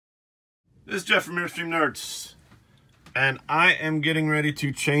This is Jeff from Airstream Nerds, and I am getting ready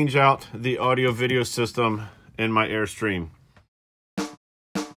to change out the audio video system in my Airstream.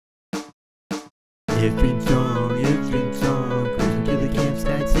 Airstream song, cruising to the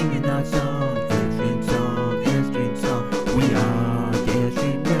campsite singing our song. Airstream song, we are the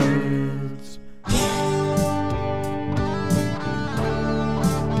Airstream Nerds.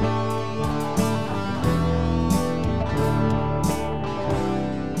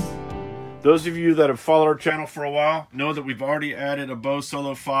 Those of you that have followed our channel for a while know that we've already added a Bose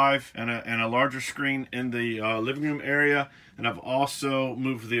Solo 5 and a larger screen in the living room area. And I've also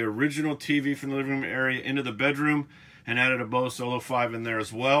moved the original TV from the living room area into the bedroom and added a Bose Solo 5 in there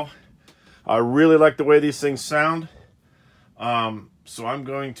as well. I really like the way these things sound. So I'm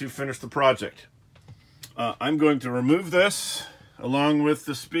going to finish the project. I'm going to remove this along with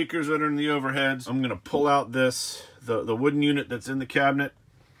the speakers that are in the overheads. I'm going to pull out the wooden unit that's in the cabinet.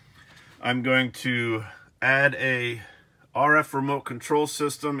 I'm going to add a RF remote control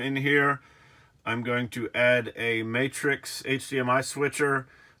system in here. I'm going to add a matrix HDMI switcher.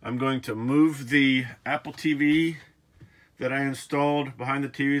 I'm going to move the Apple TV that I installed behind the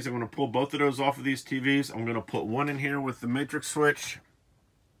TVs. I'm going to pull both of those off of these TVs. I'm going to put one in here with the matrix switch.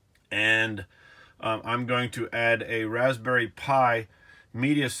 And I'm going to add a Raspberry Pi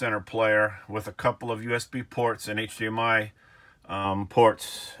media center player with a couple of USB ports and HDMI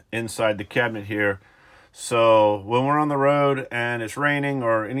ports inside the cabinet here. So when we're on the road and it's raining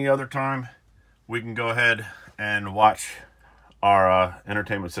or any other time, we can go ahead and watch our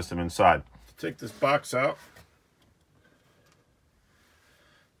entertainment system inside. Take this box out.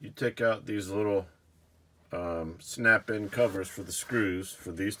 You take out these little snap-in covers for the screws,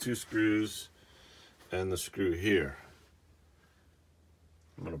 for these two screws and the screw here.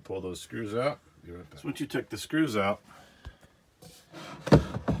 I'm going to pull those screws out. Be right back. So once you take the screws out,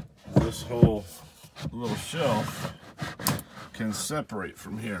 this whole little shelf can separate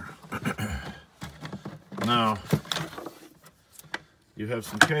from here. Now, you have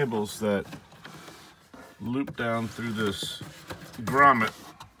some cables that loop down through this grommet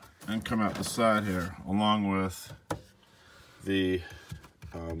and come out the side here, along with the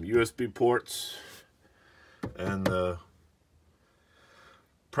USB ports and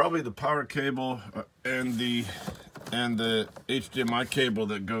probably the power cable and the HDMI cable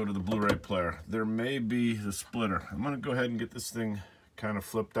that go to the Blu-ray player. There may be the splitter. I'm going to go ahead and get this thing kind of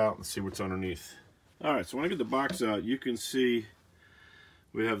flipped out and see what's underneath. All right, so when I get the box out, you can see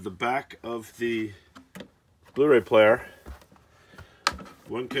we have the back of the Blu-ray player.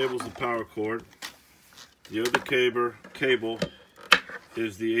 One cable is the power cord. The other cable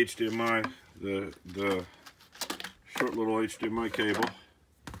is the HDMI, the short little HDMI cable.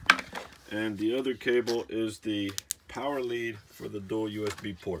 And the other cable is the power lead for the dual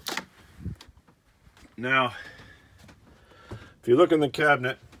USB port. Now, if you look in the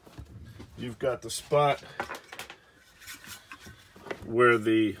cabinet, you've got the spot where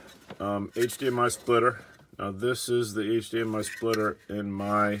the HDMI splitter. Now this is the HDMI splitter in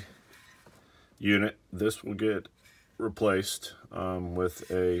my unit. This will get replaced with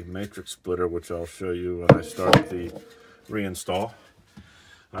a matrix splitter, which I'll show you when I start the reinstall.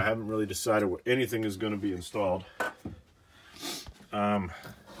 I haven't really decided where anything is going to be installed.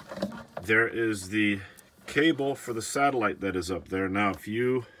 There is the cable for the satellite that is up there. Now, if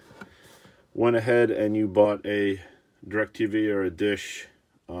you went ahead and you bought a DirecTV or a dish,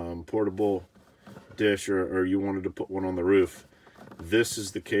 portable dish, or you wanted to put one on the roof, this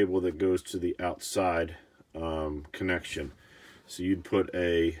is the cable that goes to the outside connection. So you'd put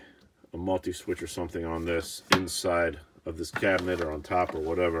a multi-switch or something on this inside of this cabinet or on top or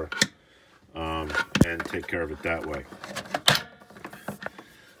whatever, and take care of it that way.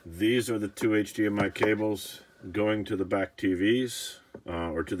 These are the two HDMI cables going to the back TVs,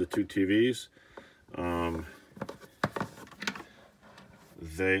 or to the two TVs.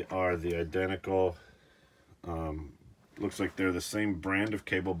 They are the identical, looks like they're the same brand of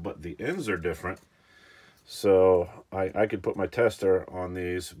cable, but the ends are different. So I could put my tester on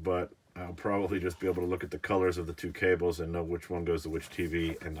these, but I'll probably just be able to look at the colors of the two cables and know which one goes to which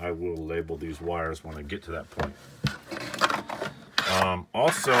TV, and I will label these wires when I get to that point.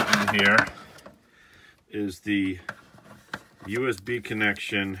 Also in here is the USB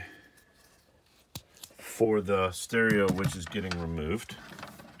connection for the stereo, which is getting removed.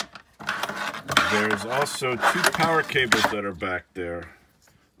 There's also two power cables that are back there.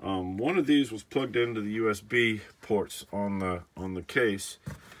 One of these was plugged into the USB ports on the case.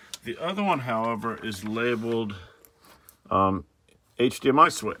 The other one, however, is labeled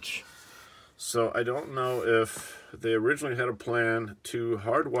HDMI switch. So I don't know if they originally had a plan to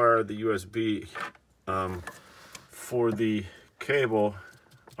hardwire the USB for the cable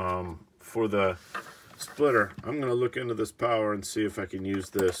for the splitter. I'm going to look into this power and see if I can use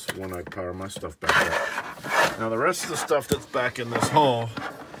this when I power my stuff back up. Now the rest of the stuff that's back in this hole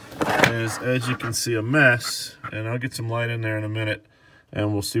is, as you can see, a mess, and I'll get some light in there in a minute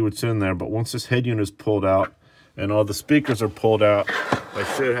and we'll see what's in there. But once this head unit is pulled out and all the speakers are pulled out, I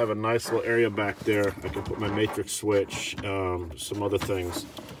should have a nice little area back there. I can put my matrix switch, some other things,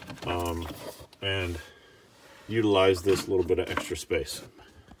 and utilize this little bit of extra space.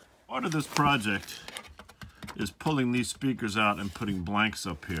 Part of this project is pulling these speakers out and putting blanks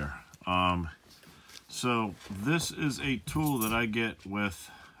up here. So this is a tool that I get with,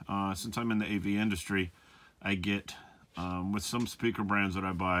 since I'm in the AV industry, I get with some speaker brands that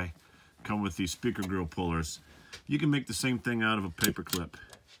I buy, come with these speaker grill pullers. You can make the same thing out of a paper clip.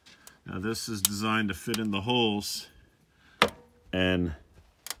 Now this is designed to fit in the holes and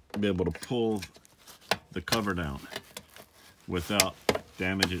be able to pull the cover down without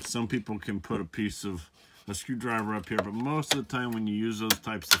damage it. Some people can put a piece of a screwdriver up here, but most of the time when you use those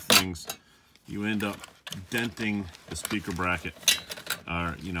types of things, you end up denting the speaker bracket,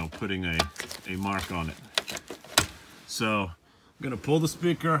 or putting a mark on it. So I'm going to pull the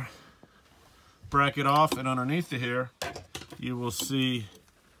speaker bracket off, and underneath here you will see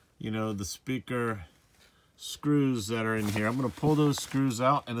the speaker screws that are in here. I'm going to pull those screws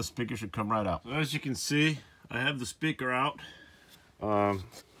out and the speaker should come right out. So as you can see, I have the speaker out.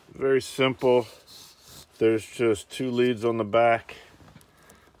 Very simple. There's just 2 leads on the back.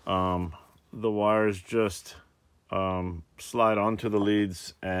 The wires just slide onto the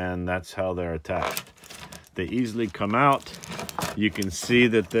leads, and that's how they're attached. They easily come out. You can see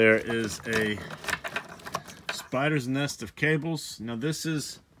that there is a spider's nest of cables. Now this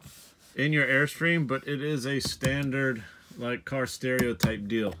is in your Airstream, but it is a standard like car stereo type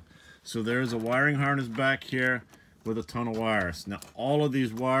deal. So there is a wiring harness back here with a ton of wires. Now all of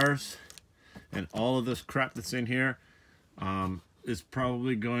these wires and all of this crap that's in here is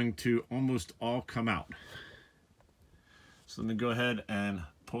probably going to almost all come out. So let me go ahead and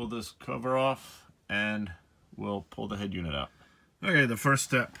pull this cover off and we'll pull the head unit out. Okay, the first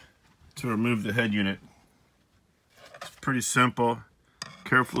step to remove the head unit, it's pretty simple.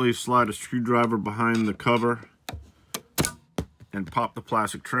 Carefully slide a screwdriver behind the cover and pop the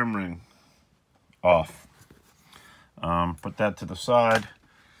plastic trim ring off. Put that to the side.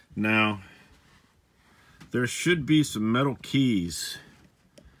 Now, there should be some metal keys.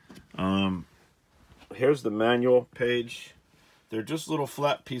 Here's the manual page. They're just little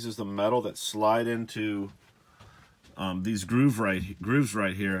flat pieces of metal that slide into these grooves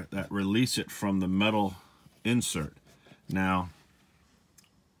right here that release it from the metal insert. Now,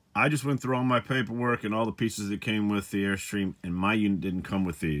 I just went through all my paperwork and all the pieces that came with the Airstream, and my unit didn't come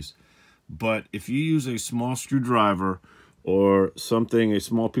with these. But if you use a small screwdriver or something, a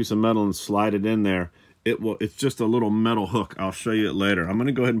small piece of metal, and slide it in there, it's just a little metal hook. I'll show you it later. I'm going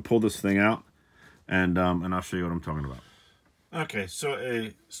to go ahead and pull this thing out, and I'll show you what I'm talking about. Okay, so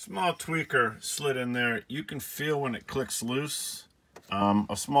a small tweaker slid in there. You can feel when it clicks loose.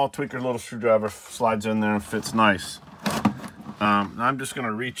 A small tweaker little screwdriver slides in there and fits nice. I'm just going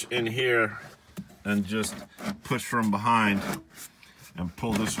to reach in here and just push from behind and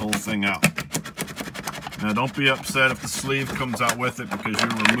pull this whole thing out. Now don't be upset if the sleeve comes out with it, because you're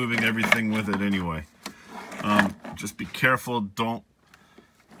removing everything with it anyway. Just be careful, don't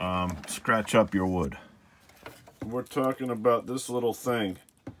scratch up your wood. We're talking about this little thing.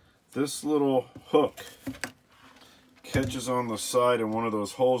 This little hook catches on the side in one of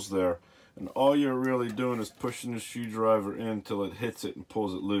those holes there, and all you're really doing is pushing the screwdriver in until it hits it and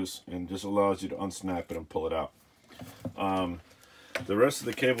pulls it loose, and just allows you to unsnap it and pull it out. The rest of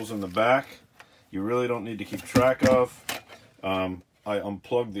the cables in the back, you really don't need to keep track of. I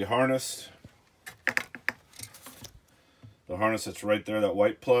unplugged the harness. The harness that's right there, that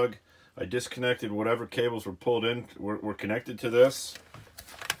white plug. I disconnected whatever cables were pulled in, were connected to this,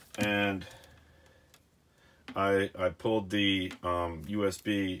 and I pulled the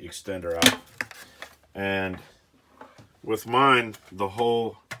USB extender out. And with mine, the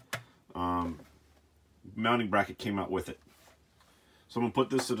whole mounting bracket came out with it. So I'm going to put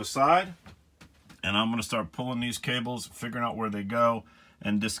this to the side, and I'm going to start pulling these cables, figuring out where they go,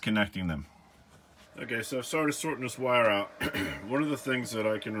 and disconnecting them. Okay, so I've started sorting this wire out. One of the things that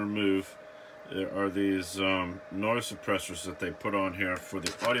I can remove are these noise suppressors that they put on here for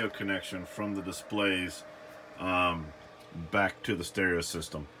the audio connection from the displays back to the stereo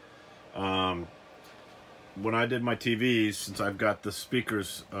system. When I did my TVs, since I've got the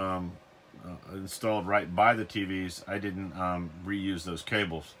speakers installed right by the TVs, I didn't reuse those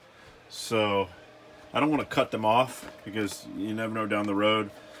cables. So I don't want to cut them off because you never know down the road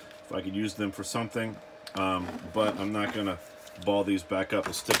if I could use them for something. But I'm not going to ball these back up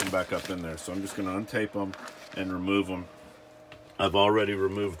and stick them back up in there. So I'm just going to untape them and remove them. I've already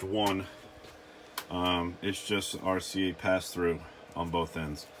removed one. It's just RCA pass-through on both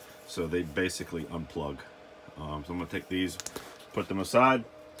ends. So they basically unplug. So I'm going to take these, put them aside.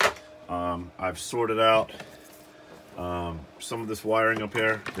 I've sorted out some of this wiring up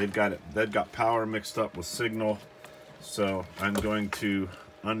here. They've got power mixed up with signal. So I'm going to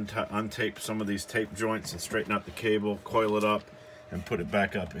untape some of these tape joints and straighten out the cable, coil it up, and put it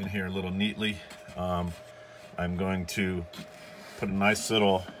back up in here a little neatly. I'm going to put a nice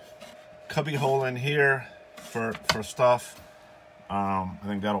little cubby hole in here for stuff. I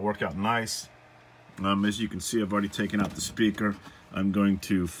think that'll work out nice. As you can see, I've already taken out the speaker. I'm going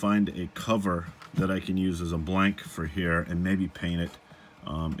to find a cover that I can use as a blank for here and maybe paint it.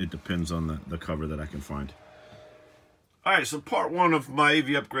 It depends on the cover that I can find. Alright, so part one of my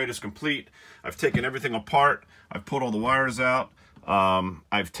AV upgrade is complete. I've taken everything apart. I've pulled all the wires out.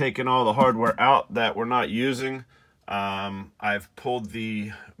 I've taken all the hardware out that we're not using. I've pulled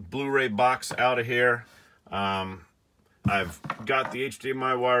the Blu-ray box out of here. I've got the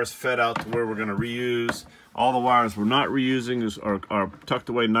HDMI wires fed out to where we're going to reuse. All the wires we're not reusing are tucked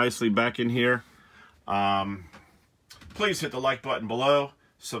away nicely back in here. Please hit the like button below.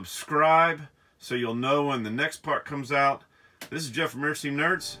 Subscribe so you'll know when the next part comes out. This is Jeff from Airstream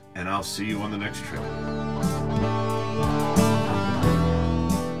Nerds, and I'll see you on the next trip.